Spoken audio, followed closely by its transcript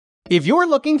If you're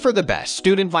looking for the best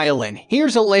student violin,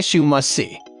 here's a list you must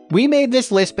see. We made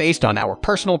this list based on our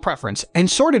personal preference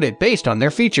and sorted it based on their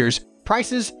features,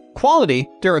 prices, quality,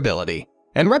 durability,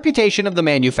 and reputation of the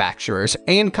manufacturers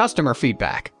and customer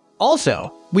feedback.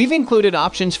 Also, we've included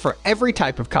options for every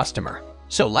type of customer.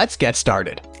 So let's get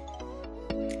started.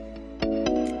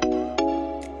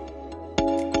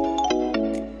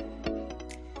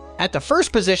 At the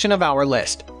first position of our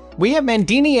list, we have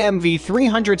Mendini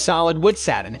MV300 Solid Wood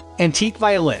Satin Antique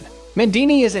Violin.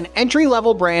 Mendini is an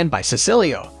entry-level brand by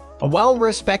Cecilio, a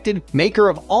well-respected maker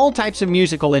of all types of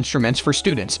musical instruments for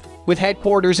students, with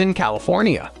headquarters in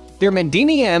California. Their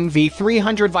Mendini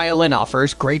MV300 violin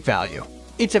offers great value.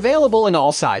 It's available in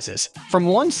all sizes, from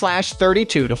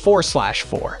 1/32 to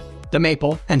 4/4. The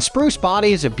maple and spruce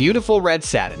body is a beautiful red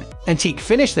satin, antique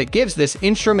finish that gives this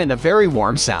instrument a very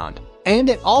warm sound. And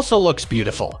it also looks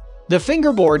beautiful. The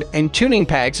fingerboard and tuning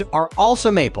pegs are also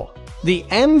maple. The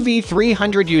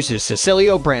MV300 uses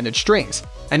Cecilio branded strings,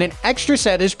 and an extra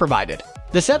set is provided.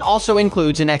 The set also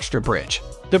includes an extra bridge.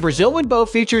 The Brazilwood bow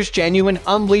features genuine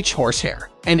unbleached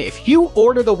horsehair, and if you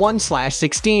order the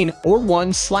 1/16 or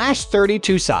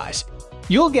 1/32 size,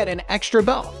 you'll get an extra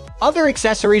bow. Other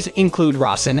accessories include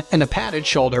Satin and a padded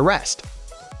shoulder rest.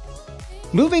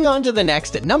 Moving on to the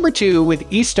next at number 2 with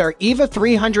Eastar EVA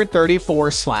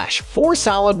 334/4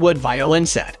 Solid Wood Violin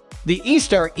Set. The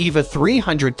Eastar EVA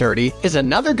 330 is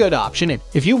another good option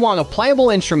if you want a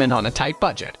playable instrument on a tight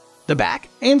budget. The back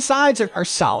and sides are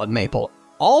solid maple,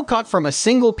 all cut from a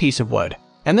single piece of wood,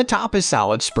 and the top is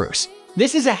solid spruce.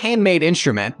 This is a handmade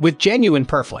instrument with genuine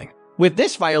purfling. With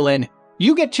this violin,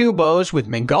 you get 2 bows with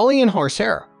Mongolian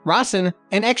horsehair, Satin,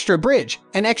 an extra bridge,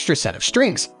 an extra set of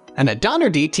strings, and a Donner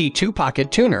DT2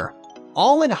 pocket tuner,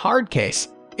 all in a hard case.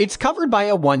 It's covered by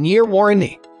a 1-year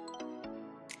warranty.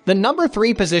 The number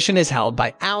 3 position is held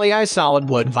by Aliyes Solid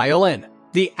Wood Violin.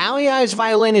 The Aliyes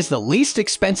violin is the least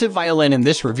expensive violin in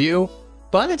this review,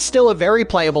 but it's still a very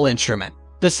playable instrument.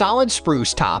 The solid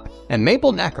spruce top and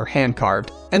maple neck are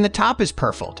hand-carved, and the top is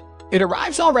purfled. It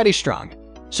arrives already strung,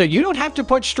 so you don't have to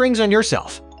put strings on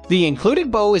yourself. The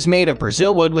included bow is made of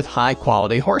Brazilwood with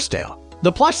high-quality horsetail.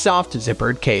 The plush soft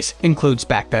zippered case includes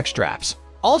backpack straps.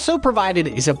 Also provided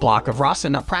is a block of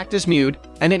Satin, a practice mute,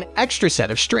 and an extra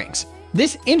set of strings.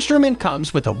 This instrument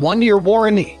comes with a 1-year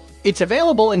warranty. It's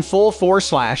available in full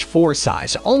 4/4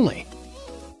 size only.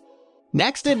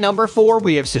 Next at number 4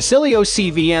 we have Cecilio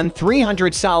CVN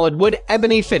 300 Solid Wood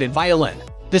Ebony Fitted Violin.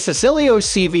 The Cecilio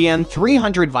CVN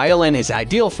 300 violin is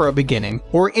ideal for a beginning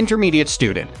or intermediate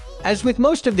student. As with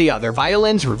most of the other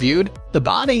violins reviewed, the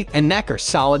body and neck are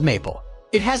solid maple.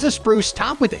 It has a spruce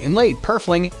top with inlaid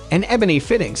purfling and ebony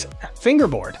fittings,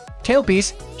 fingerboard,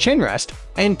 tailpiece, chin rest,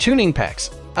 and tuning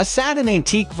pegs. A satin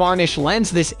antique varnish lends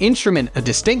this instrument a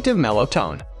distinctive mellow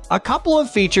tone. A couple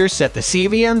of features set the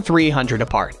CVN 300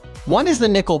 apart. One is the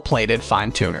nickel-plated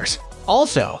fine tuners.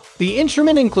 Also, the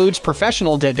instrument includes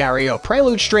professional D'Addario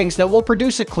prelude strings that will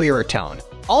produce a clearer tone.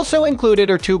 Also included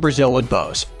are 2 Brazilwood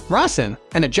bows, Satin,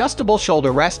 an adjustable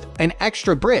shoulder rest, an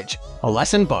extra bridge, a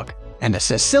lesson book, and a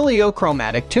Cecilio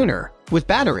chromatic tuner with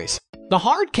batteries. The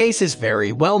hard case is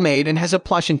very well made and has a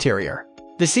plush interior.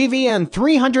 The CVN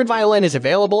 300 violin is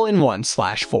available in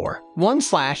 1/4,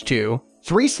 1/2,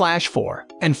 3/4,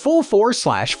 and full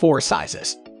 4/4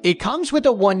 sizes. It comes with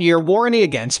a 1-year warranty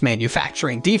against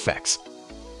manufacturing defects.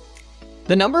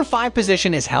 The number 5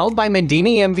 position is held by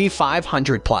Mendini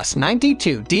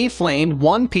MV500+92D flamed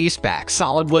 1-piece back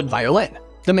solid wood violin.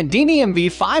 The Mendini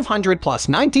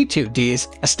MV500+92D is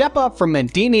a step up from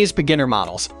Mendini's beginner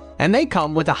models, and they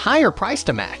come with a higher price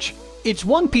to match. Its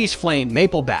 1-piece flamed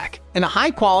maple back and a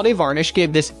high-quality varnish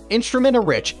give this instrument a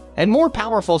rich and more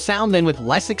powerful sound than with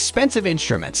less expensive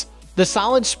instruments. The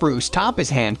solid spruce top is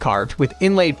hand-carved with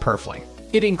inlaid purfling.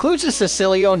 It includes a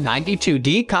Cecilio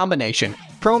 92D combination,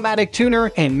 chromatic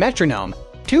tuner, and metronome,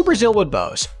 2 Brazilwood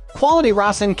bows, quality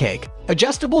Satin cake,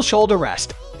 adjustable shoulder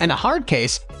rest, and a hard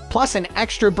case, plus an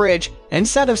extra bridge and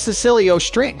set of Cecilio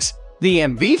strings. The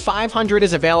MV500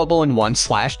 is available in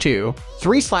 1/2,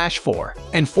 3/4,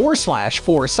 and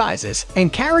 4/4 sizes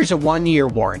and carries a 1-year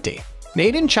warranty.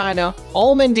 Made in China,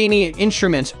 all Mendini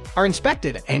instruments are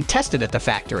inspected and tested at the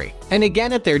factory, and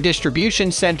again at their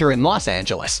distribution center in Los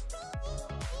Angeles.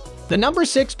 The number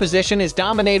 6 position is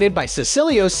dominated by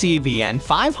Cecilio CVN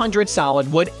 500 Solid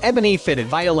Wood Ebony Fitted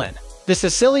Violin. The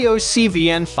Cecilio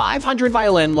CVN 500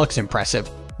 violin looks impressive,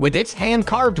 with its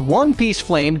hand-carved 1-piece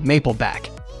flamed maple back,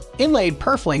 inlaid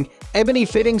purfling, ebony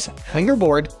fittings,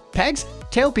 fingerboard, pegs,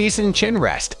 tailpiece and chin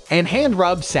rest, and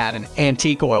hand-rubbed satin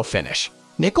antique oil finish.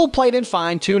 Nickel-plated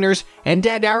fine tuners and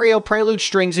D'Addario prelude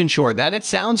strings ensure that it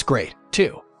sounds great,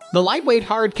 too. The lightweight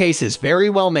hard case is very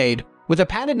well made, with a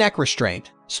padded neck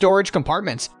restraint, storage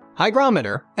compartments,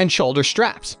 hygrometer, and shoulder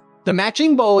straps. The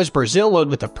matching bow is Brazil-wood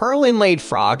with a pearl-inlaid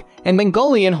frog and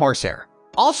Mongolian horsehair.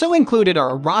 Also included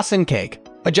are a Rosin cake,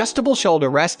 adjustable shoulder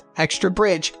rest, extra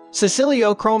bridge,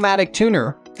 Cecilio chromatic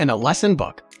tuner, and a lesson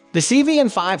book. The CVN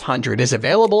 500 is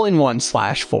available in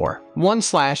 1/4,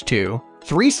 1/2,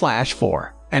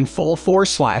 3/4, and full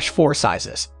 4/4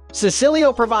 sizes.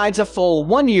 Cecilio provides a full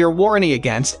 1-year warranty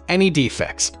against any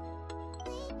defects.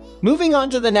 Moving on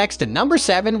to the next at number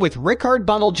 7 with Ricard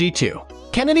Bunnel G2.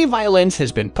 Kennedy Violins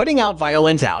has been putting out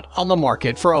violins out on the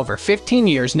market for over 15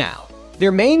 years now.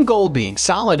 Their main goal being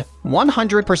solid,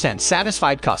 100%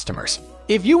 satisfied customers.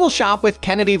 If you will shop with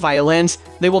Kennedy Violins,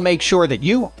 they will make sure that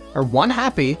you are one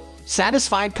happy,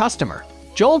 satisfied customer.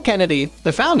 Joel Kennedy,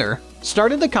 the founder,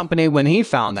 started the company when he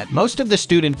found that most of the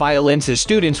student violins his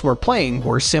students were playing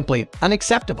were simply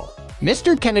unacceptable.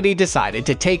 Mr. Kennedy decided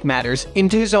to take matters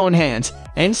into his own hands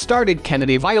and started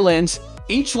Kennedy Violins.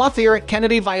 Each luthier at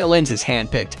Kennedy Violins is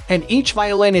handpicked, and each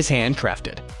violin is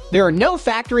handcrafted. There are no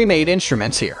factory-made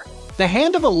instruments here. The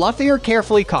hand of a luthier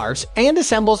carefully carves and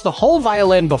assembles the whole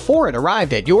violin before it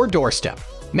arrived at your doorstep.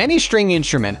 Many string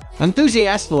instrument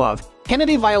enthusiasts love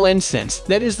Kennedy Violins since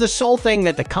that is the sole thing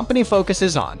that the company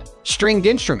focuses on, stringed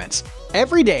instruments.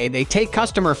 Every day they take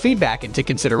customer feedback into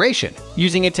consideration,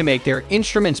 using it to make their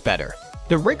instruments better.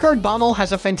 The Ricard Bunnel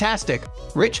has a fantastic,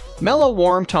 rich, mellow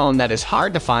warm tone that is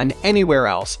hard to find anywhere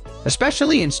else,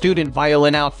 especially in student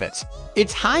violin outfits.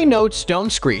 Its high notes don't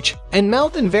screech and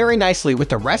melt in very nicely with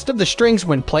the rest of the strings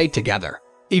when played together.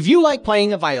 If you like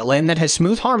playing a violin that has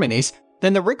smooth harmonies,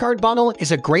 then the Ricard Bunnel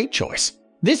is a great choice.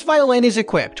 This violin is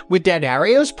equipped with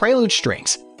D'Addario's Prelude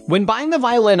strings. When buying the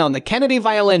violin on the Kennedy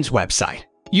Violins website,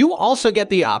 you also get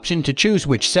the option to choose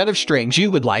which set of strings you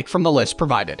would like from the list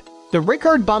provided. The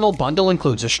Ricard Bunnel bundle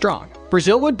includes a strong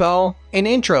Brazilwood bow, an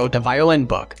intro to violin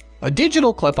book, a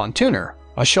digital clip-on tuner,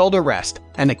 a shoulder rest,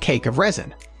 and a cake of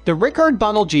resin. The Ricard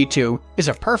Bunnel G2 is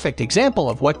a perfect example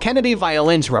of what Kennedy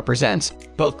Violins represents,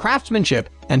 both craftsmanship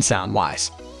and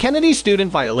sound-wise. Kennedy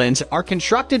student violins are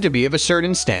constructed to be of a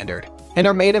certain standard and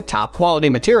are made of top-quality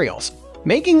materials,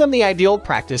 making them the ideal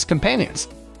practice companions.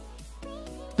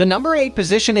 The number 8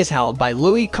 position is held by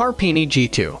Louis Carpini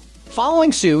G2.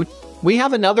 Following suit, we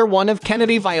have another one of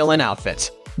Kennedy violin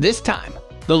outfits, this time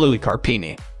the Louis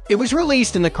Carpini. It was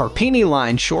released in the Carpini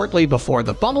line shortly before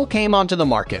the Bunnel came onto the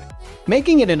market,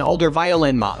 making it an older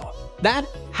violin model. That,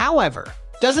 however,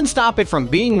 doesn't stop it from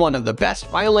being one of the best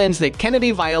violins that Kennedy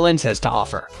Violins has to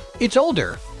offer. It's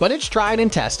older, but it's tried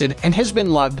and tested and has been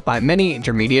loved by many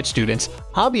intermediate students,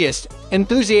 hobbyists,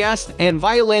 enthusiasts, and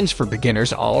violins for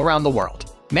beginners all around the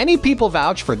world. Many people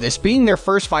vouch for this being their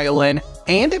first violin,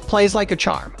 and it plays like a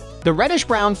charm. The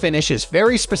reddish-brown finish is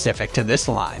very specific to this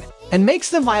line and makes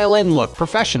the violin look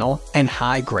professional and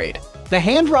high-grade. The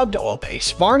hand-rubbed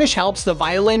oil-based varnish helps the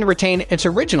violin retain its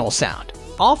original sound.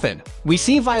 Often, we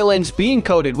see violins being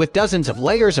coated with dozens of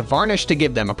layers of varnish to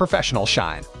give them a professional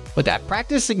shine, but that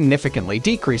practice significantly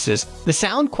decreases the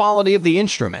sound quality of the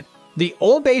instrument. The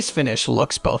oil-based finish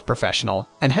looks both professional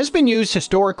and has been used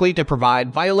historically to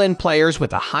provide violin players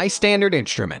with a high-standard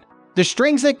instrument. The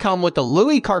strings that come with the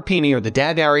Louis Carpini are the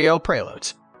D'Addario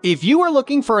Preludes. If you are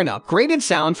looking for an upgraded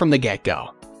sound from the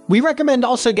get-go, we recommend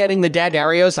also getting the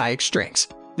D'Addario's IX strings.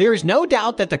 There is no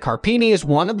doubt that the Carpini is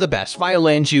one of the best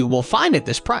violins you will find at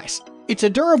this price. It's a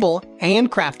durable,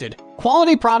 handcrafted,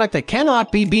 quality product that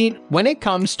cannot be beat when it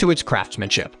comes to its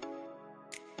craftsmanship.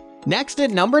 Next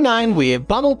at number 9 we have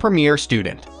Bunnel Premier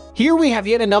Student. Here we have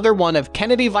yet another one of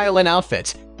Kennedy violin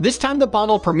outfits, this time the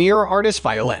Bunnel Premier Artist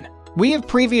Violin. We have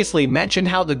previously mentioned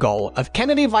how the goal of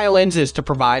Kennedy Violins is to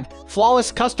provide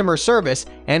flawless customer service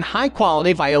and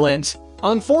high-quality violins.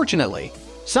 Unfortunately,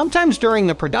 sometimes during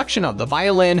the production of the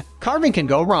violin, carving can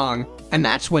go wrong, and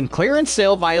that's when clearance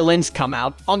sale violins come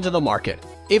out onto the market.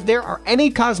 If there are any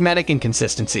cosmetic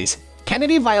inconsistencies,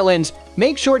 Kennedy Violins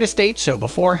make sure to state so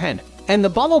beforehand, and the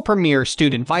Bunnel Premier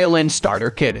Student Violin Starter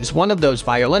Kit is one of those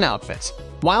violin outfits.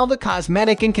 While the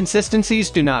cosmetic inconsistencies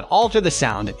do not alter the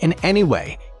sound in any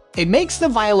way, it makes the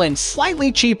violin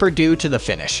slightly cheaper due to the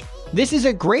finish. This is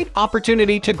a great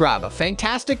opportunity to grab a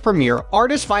fantastic Premier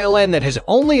Artist violin that has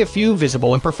only a few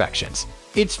visible imperfections.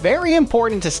 It's very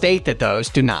important to state that those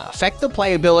do not affect the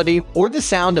playability or the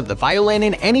sound of the violin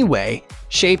in any way,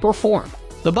 shape, or form.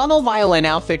 The Bunnel violin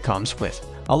outfit comes with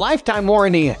a lifetime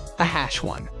warranty, a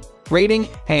 #1 rating,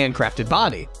 handcrafted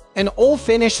body, an old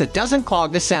finish that doesn't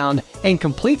clog the sound, and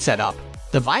complete setup,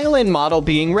 the violin model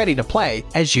being ready to play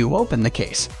as you open the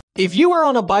case. If you are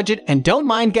on a budget and don't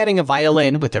mind getting a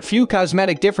violin with a few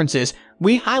cosmetic differences,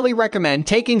 we highly recommend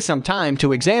taking some time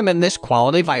to examine this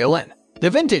quality violin. The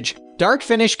vintage, dark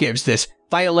finish gives this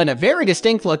violin a very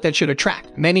distinct look that should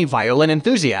attract many violin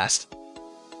enthusiasts.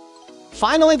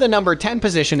 Finally, the number 10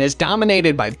 position is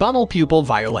dominated by Bunnel Pupil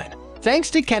Violin. Thanks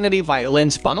to Kennedy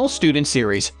Violin's Bunnel Student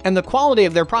Series and the quality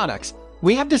of their products,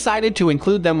 we have decided to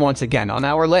include them once again on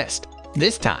our list.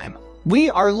 This time,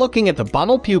 we are looking at the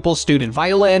Bunnel Pupil Student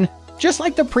Violin. Just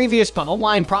like the previous Bunnel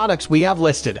line products we have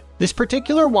listed, this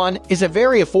particular one is a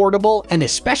very affordable and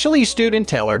especially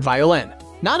student-tailored violin.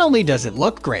 Not only does it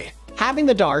look great, having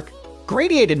the dark,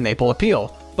 gradiated maple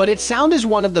appeal, but its sound is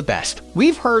one of the best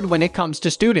we've heard when it comes to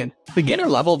student,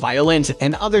 beginner-level violins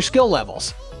and other skill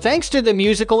levels. Thanks to the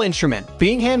musical instrument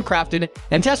being handcrafted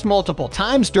and tested multiple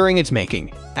times during its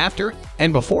making, after,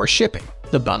 and before shipping,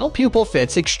 the Bunnel Pupil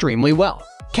fits extremely well.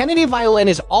 Kennedy Violin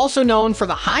is also known for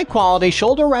the high-quality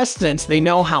shoulder rest since they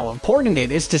know how important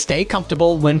it is to stay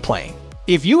comfortable when playing.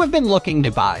 If you have been looking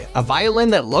to buy a violin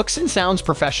that looks and sounds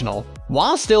professional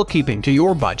while still keeping to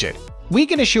your budget, we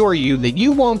can assure you that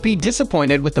you won't be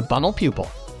disappointed with the Bunnel Pupil.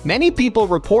 Many people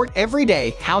report every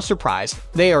day how surprised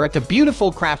they are at the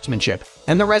beautiful craftsmanship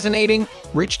and the resonating,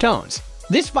 rich tones.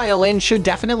 This violin should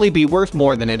definitely be worth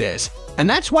more than it is, and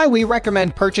that's why we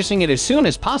recommend purchasing it as soon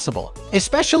as possible,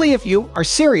 especially if you are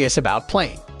serious about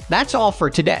playing. That's all for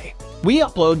today. We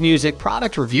upload music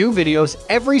product review videos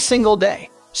every single day,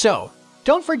 so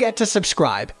don't forget to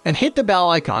subscribe and hit the bell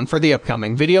icon for the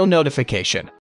upcoming video notification.